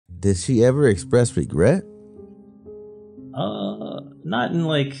Did she ever express regret? Not in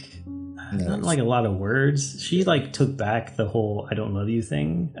like not in like a lot of words. She like took back the whole "I don't love you"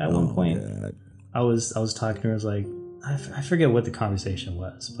 thing at one point. God. I was talking to her. I was like, I forget what the conversation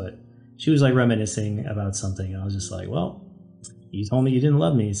was, but she was like reminiscing about something. And I was just like, well, you told me you didn't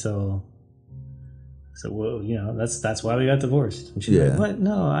love me, so well, you know, that's why we got divorced. And she's like, what?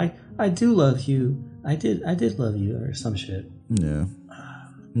 No, I do love you. I did love you, or some shit. Yeah.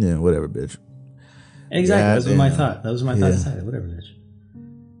 Yeah, whatever, bitch. Exactly. That was my thought. That was my thought. Decided. Whatever, bitch.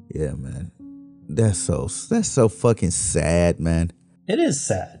 Yeah, man. That's so fucking sad, man. It is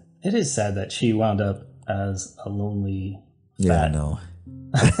sad. It is sad that she wound up as a lonely, fat, old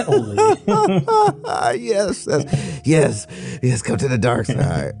lady. yes. Come to the dark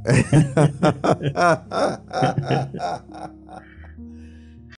side.